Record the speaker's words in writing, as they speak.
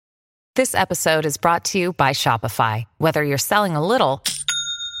This episode is brought to you by Shopify. Whether you're selling a little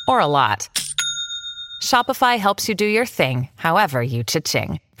or a lot, Shopify helps you do your thing, however you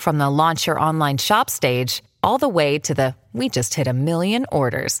cha-ching. From the launch your online shop stage, all the way to the we just hit 1 million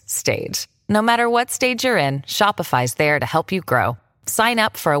orders stage. No matter what stage you're in, Shopify's there to help you grow. Sign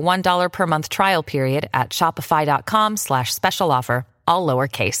up for a $1 per month trial period at shopify.com/special offer, all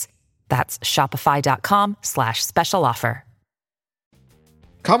lowercase. That's shopify.com/special offer.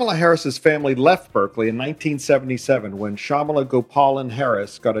 Kamala Harris's family left Berkeley in 1977 when Shamala Gopalan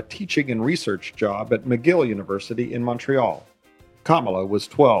Harris got a teaching and research job at McGill University in Montreal. Kamala was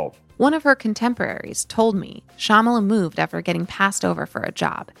 12. One of her contemporaries told me Shamala moved after getting passed over for a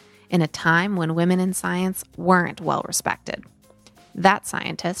job in a time when women in science weren't well respected. That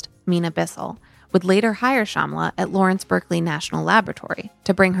scientist, Mina Bissell, would later hire Shamala at Lawrence Berkeley National Laboratory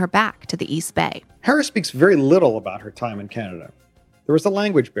to bring her back to the East Bay. Harris speaks very little about her time in Canada. There was a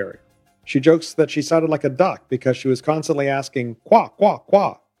language barrier. She jokes that she sounded like a duck because she was constantly asking, "Qua, qua,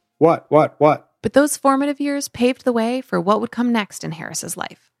 qua." What? But those formative years paved the way for what would come next in Harris's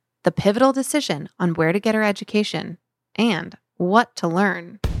life. The pivotal decision on where to get her education and what to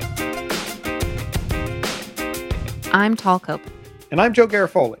learn. I'm Tal Cope. And I'm Joe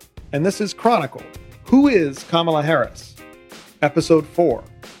Garofoli. And this is Chronicle. Who is Kamala Harris? Episode 4.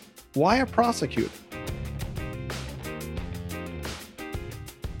 Why a prosecutor?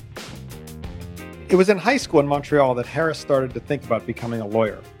 It was in high school in Montreal that Harris started to think about becoming a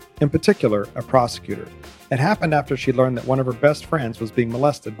lawyer, in particular, a prosecutor. It happened after she learned that one of her best friends was being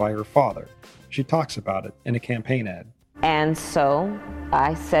molested by her father. She talks about it in a campaign ad. And so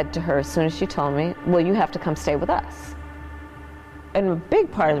I said to her as soon as she told me, well, you have to come stay with us. And a big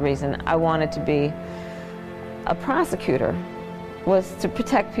part of the reason I wanted to be a prosecutor was to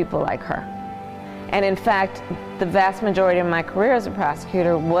protect people like her. And in fact, the vast majority of my career as a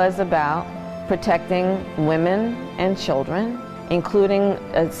prosecutor was about protecting women and children, including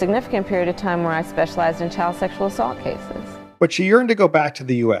a significant period of time where I specialized in child sexual assault cases. But she yearned to go back to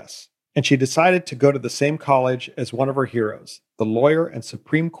the U.S., and she decided to go to the same college as one of her heroes, the lawyer and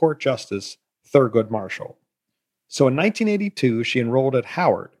Supreme Court Justice Thurgood Marshall. So in 1982, she enrolled at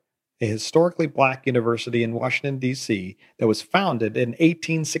Howard, a historically black university in Washington, D.C. that was founded in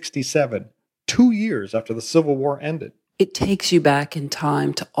 1867, 2 years after the Civil War ended. It takes you back in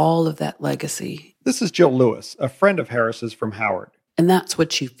time to all of that legacy. This is Jill Lewis, a friend of Harris's from Howard. And that's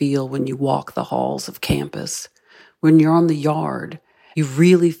what you feel when you walk the halls of campus. When you're on the yard, you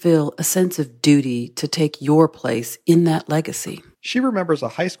really feel a sense of duty to take your place in that legacy. She remembers a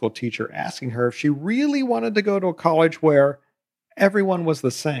high school teacher asking her if she really wanted to go to a college where everyone was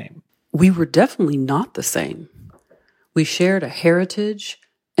the same. We were definitely not the same. We shared a heritage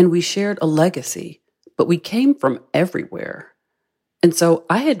and we shared a legacy. But we came from everywhere. And so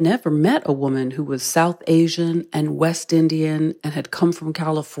I had never met a woman who was South Asian and West Indian and had come from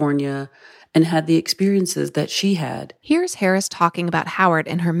California and had the experiences that she had. Here's Harris talking about Howard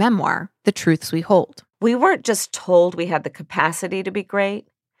in her memoir, The Truths We Hold. We weren't just told we had the capacity to be great.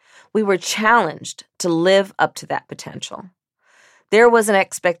 We were challenged to live up to that potential. There was an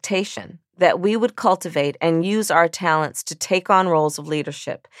expectation that we would cultivate and use our talents to take on roles of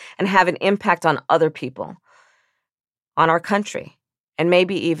leadership and have an impact on other people, on our country, and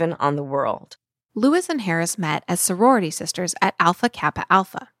maybe even on the world. Lewis and Harris met as sorority sisters at Alpha Kappa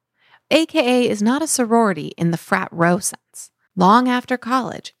Alpha. AKA is not a sorority in the frat row sense. Long after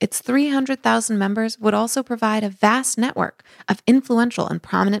college, its 300,000 members would also provide a vast network of influential and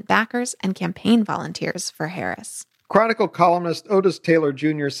prominent backers and campaign volunteers for Harris. Chronicle columnist Otis Taylor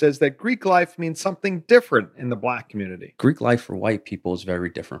Jr. says that Greek life means something different in the black community. Greek life for white people is very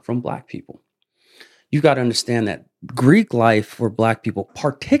different from black people. You've got to understand that Greek life for black people,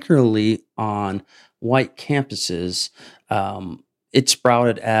 particularly on white campuses, it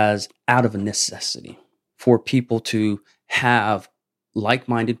sprouted as out of a necessity for people to have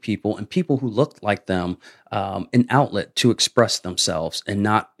like-minded people and people who looked like them, an outlet to express themselves and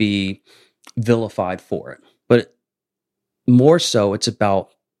not be vilified for it. But more so, it's about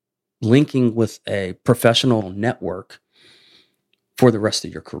linking with a professional network for the rest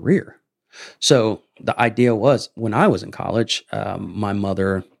of your career. So the idea was, when I was in college, my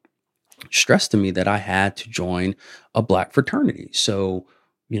mother stressed to me that I had to join a black fraternity. So,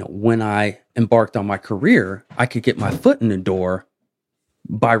 when I embarked on my career, I could get my foot in the door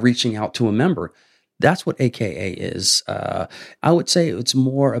by reaching out to a member. That's what AKA is. I would say it's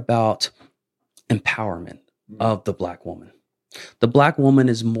more about empowerment of the black woman. The black woman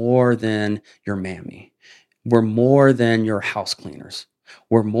is more than your mammy. We're more than your house cleaners.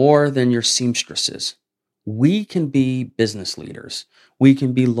 We're more than your seamstresses. We can be business leaders. We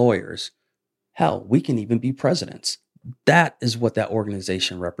can be lawyers. Hell, we can even be presidents. That is what that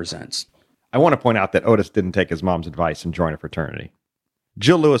organization represents. I want to point out that Otis didn't take his mom's advice and join a fraternity.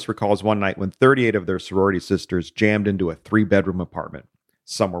 Jill Lewis recalls one night when 38 of their sorority sisters jammed into a 3-bedroom apartment.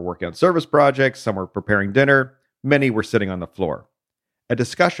 Some were working on service projects, some were preparing dinner, many were sitting on the floor. A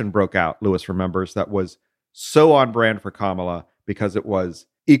discussion broke out, Lewis remembers, that was so on brand for Kamala because it was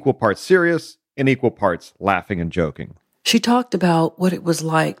equal parts serious and equal parts laughing and joking. She talked about what it was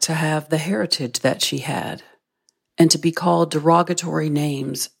like to have the heritage that she had and to be called derogatory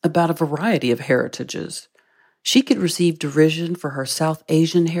names about a variety of heritages. She could receive derision for her South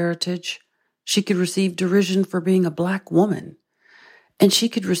Asian heritage. She could receive derision for being a Black woman. And she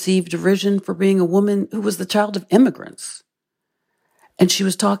could receive derision for being a woman who was the child of immigrants. And she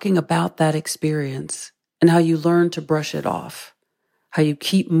was talking about that experience and how you learn to brush it off, how you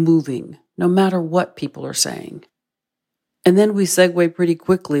keep moving no matter what people are saying. And then we segue pretty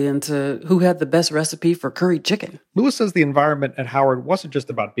quickly into who had the best recipe for curry chicken. Lewis says the environment at Howard wasn't just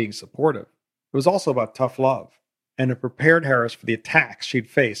about being supportive. It was also about tough love, and it prepared Harris for the attacks she'd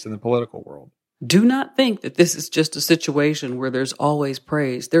face in the political world. Do not think that this is just a situation where there's always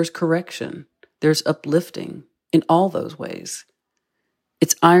praise. There's correction. There's uplifting in all those ways.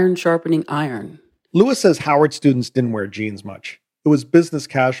 It's iron sharpening iron. Lewis says Howard students didn't wear jeans much. It was business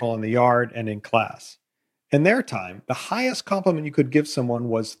casual in the yard and in class. In their time, the highest compliment you could give someone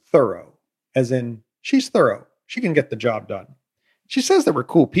was thorough, as in, she's thorough. She can get the job done. She says they were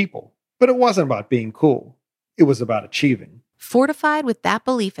cool people, but it wasn't about being cool. It was about achieving. Fortified with that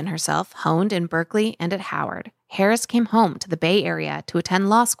belief in herself honed in Berkeley and at Howard, Harris came home to the Bay Area to attend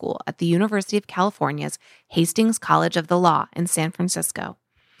law school at the University of California's Hastings College of the Law in San Francisco.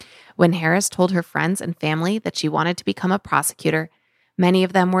 When Harris told her friends and family that she wanted to become a prosecutor, many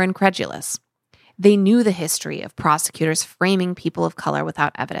of them were incredulous. They knew the history of prosecutors framing people of color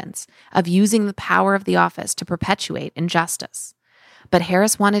without evidence, of using the power of the office to perpetuate injustice. But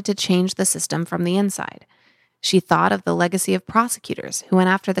Harris wanted to change the system from the inside. She thought of the legacy of prosecutors who went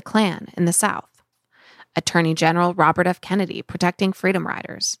after the Klan in the South, Attorney General Robert F. Kennedy protecting freedom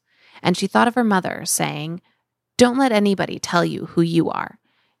riders, and she thought of her mother saying, "Don't let anybody tell you who you are.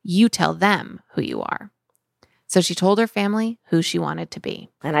 You tell them who you are." So she told her family who she wanted to be.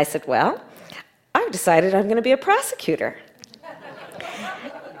 And I said, well, I've decided I'm going to be a prosecutor.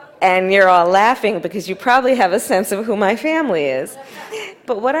 And you're all laughing because you probably have a sense of who my family is.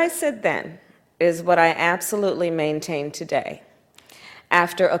 But what I said then is what I absolutely maintain today,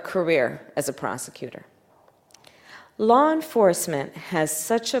 after a career as a prosecutor. Law enforcement has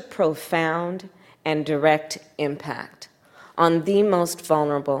such a profound and direct impact on the most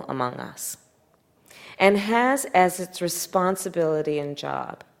vulnerable among us, and has as its responsibility and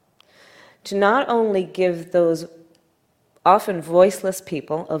job to not only give those often voiceless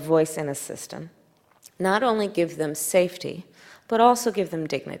people a voice in a system, not only give them safety, but also give them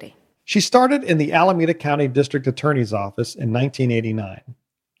dignity. She started in the Alameda County District Attorney's Office in 1989.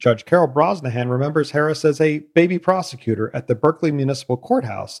 Judge Carol Brosnahan remembers Harris as a baby prosecutor at the Berkeley Municipal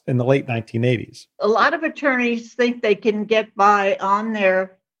Courthouse in the late 1980s. A lot of attorneys think they can get by on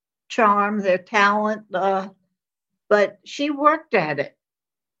their charm, their talent, but she worked at it.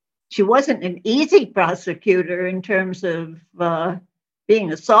 She wasn't an easy prosecutor in terms of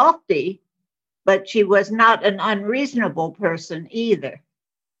being a softie, but she was not an unreasonable person either.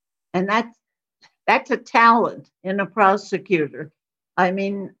 And that's a talent in a prosecutor. I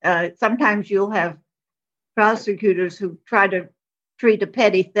mean, sometimes you'll have prosecutors who try to treat a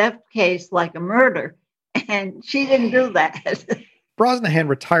petty theft case like a murder, and she didn't do that. Brosnahan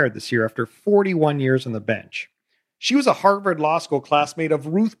retired this year after 41 years on the bench. She was a Harvard Law School classmate of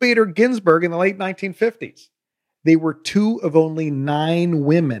Ruth Bader Ginsburg in the late 1950s. They were two of only 9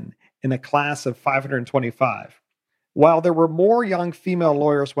 women in a class of 525. While there were more young female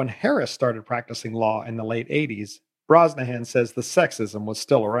lawyers when Harris started practicing law in the late 80s, Brosnahan says the sexism was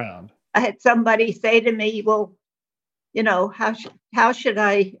still around. I had somebody say to me, well, you know, how should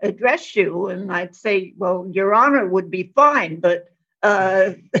I address you? And I'd say, well, Your Honor would be fine, but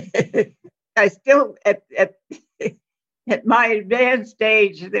I still, at my advanced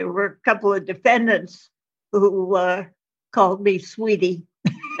age, there were a couple of defendants who called me sweetie.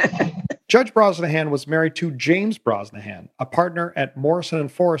 Judge Brosnahan was married to James Brosnahan, a partner at Morrison &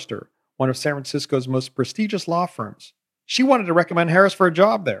 Foerster, one of San Francisco's most prestigious law firms. She wanted to recommend Harris for a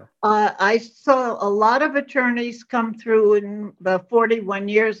job there. I saw a lot of attorneys come through in the 41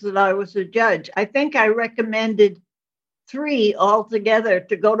 years that I was a judge. I think I recommended 3 altogether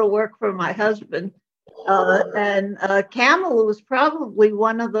to go to work for my husband. And Kamala was probably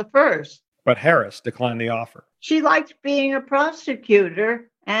one of the first. But Harris declined the offer. She liked being a prosecutor,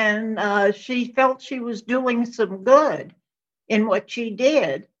 and she felt she was doing some good in what she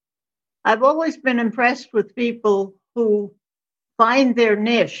did. I've always been impressed with people who find their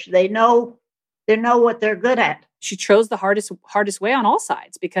niche. They know what they're good at. She chose the hardest way on all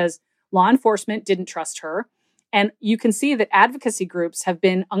sides because law enforcement didn't trust her. And you can see that advocacy groups have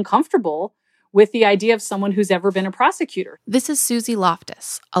been uncomfortable with the idea of someone who's ever been a prosecutor. This is Susie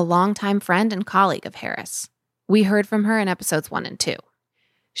Loftus, a longtime friend and colleague of Harris. We heard from her in episodes 1 and 2.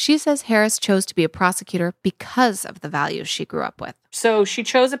 She says Harris chose to be a prosecutor because of the values she grew up with. So she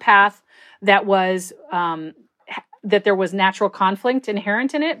chose a path that was that there was natural conflict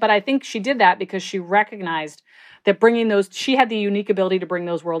inherent in it, but I think she did that because she recognized that she had the unique ability to bring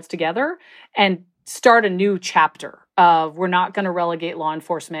those worlds together and start a new chapter of we're not going to relegate law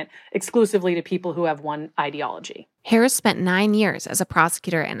enforcement exclusively to people who have one ideology. Harris spent 9 years as a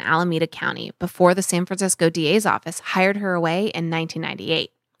prosecutor in Alameda County before the San Francisco DA's office hired her away in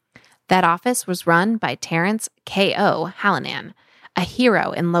 1998. That office was run by Terrence K.O. Hallinan, a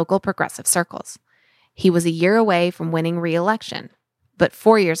hero in local progressive circles. He was a year away from winning re-election, but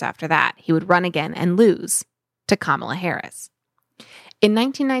 4 years after that, he would run again and lose to Kamala Harris. In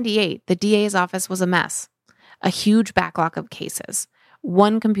 1998, the DA's office was a mess. A huge backlog of cases,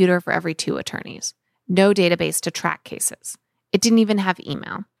 one computer for every 2 attorneys, no database to track cases. It didn't even have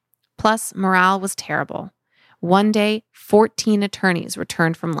email. Plus, morale was terrible. One day, 14 attorneys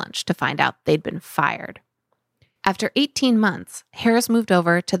returned from lunch to find out they'd been fired. After 18 months, Harris moved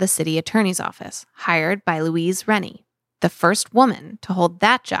over to the city attorney's office, hired by Louise Rennie, the first woman to hold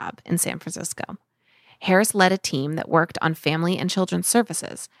that job in San Francisco. Harris led a team that worked on family and children's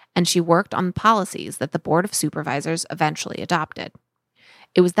services, and she worked on policies that the Board of Supervisors eventually adopted.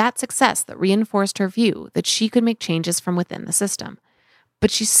 It was that success that reinforced her view that she could make changes from within the system. But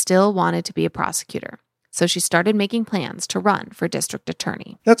she still wanted to be a prosecutor, so she started making plans to run for district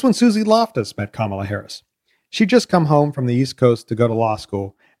attorney. That's when Susie Loftus met Kamala Harris. She'd just come home from the East Coast to go to law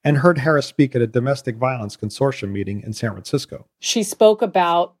school and heard Harris speak at a domestic violence consortium meeting in San Francisco. She spoke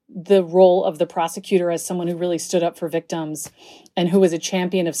about the role of the prosecutor as someone who really stood up for victims and who was a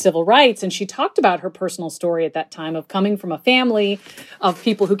champion of civil rights. And she talked about her personal story at that time of coming from a family of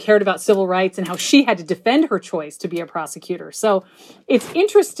people who cared about civil rights and how she had to defend her choice to be a prosecutor. So it's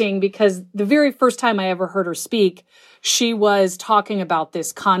interesting because the very first time I ever heard her speak, she was talking about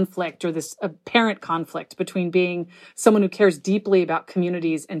this conflict or this apparent conflict between being someone who cares deeply about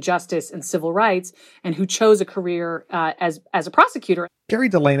communities and justice and civil rights and who chose a career as a prosecutor. Gary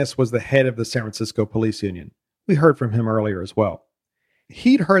Delanis was the head of the San Francisco Police Union. We heard from him earlier as well.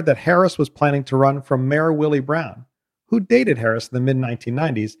 He'd heard that Harris was planning to run from Mayor Willie Brown, who dated Harris in the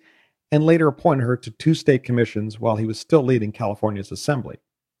mid-1990s and later appointed her to 2 state commissions while he was still leading California's assembly.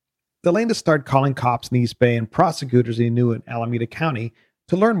 Delanis started calling cops in East Bay and prosecutors he knew in Alameda County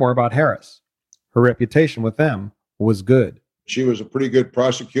to learn more about Harris. Her reputation with them was good. She was a pretty good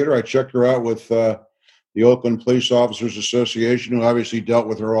prosecutor. I checked her out with the Oakland Police Officers Association, who obviously dealt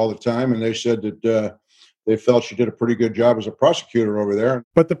with her all the time, and they said that they felt she did a pretty good job as a prosecutor over there.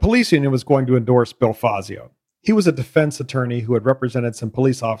 But the police union was going to endorse Bill Fazio. He was a defense attorney who had represented some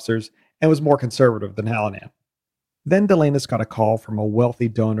police officers and was more conservative than Hallinan. Then Delanis got a call from a wealthy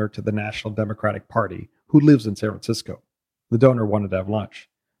donor to the National Democratic Party who lives in San Francisco. The donor wanted to have lunch.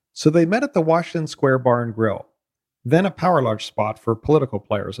 So they met at the Washington Square Bar and Grill, then a power lunch spot for political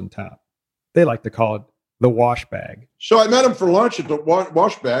players in town. They like to call it the Wash Bag. So I met him for lunch at the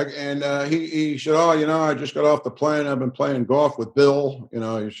Wash Bag, and he said, I just got off the plane. I've been playing golf with Bill,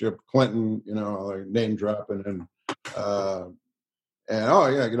 Clinton, like name dropping. And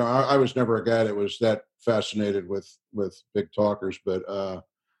I was never a guy that was that fascinated with big talkers. But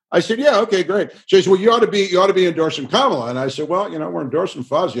I said, yeah, okay, great. So he said, well, you ought to be endorsing Kamala. And I said, well, we're endorsing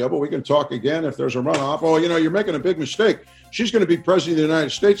Fazio, but we can talk again if there's a runoff. Oh, you're making a big mistake. She's going to be president of the United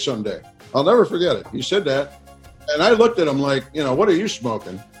States someday. I'll never forget it. He said that. And I looked at him like, what are you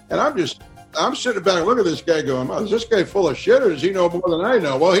smoking? And I'm sitting back, look at this guy going, is this guy full of shit or does he know more than I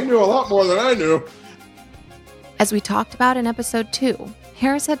know? Well, he knew a lot more than I knew. As we talked about in episode 2,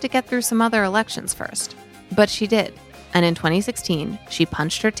 Harris had to get through some other elections first. But she did. And in 2016, she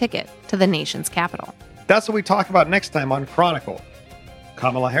punched her ticket to the nation's capital. That's what we talk about next time on Chronicle.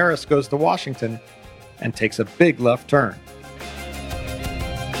 Kamala Harris goes to Washington and takes a big left turn.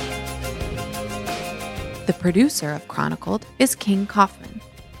 The producer of Chronicled is King Kaufman.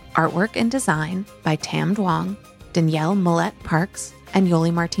 Artwork and design by Tam Duong, Danielle Millette-Parks, and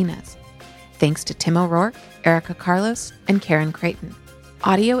Yoli Martinez. Thanks to Tim O'Rourke, Erica Carlos, and Karen Creighton.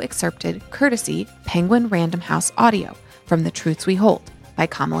 Audio excerpted courtesy Penguin Random House Audio from The Truths We Hold by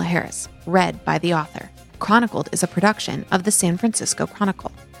Kamala Harris. read by the author. Chronicled is a production of the San Francisco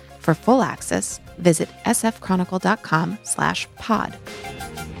Chronicle. For full access, visit sfchronicle.com/pod.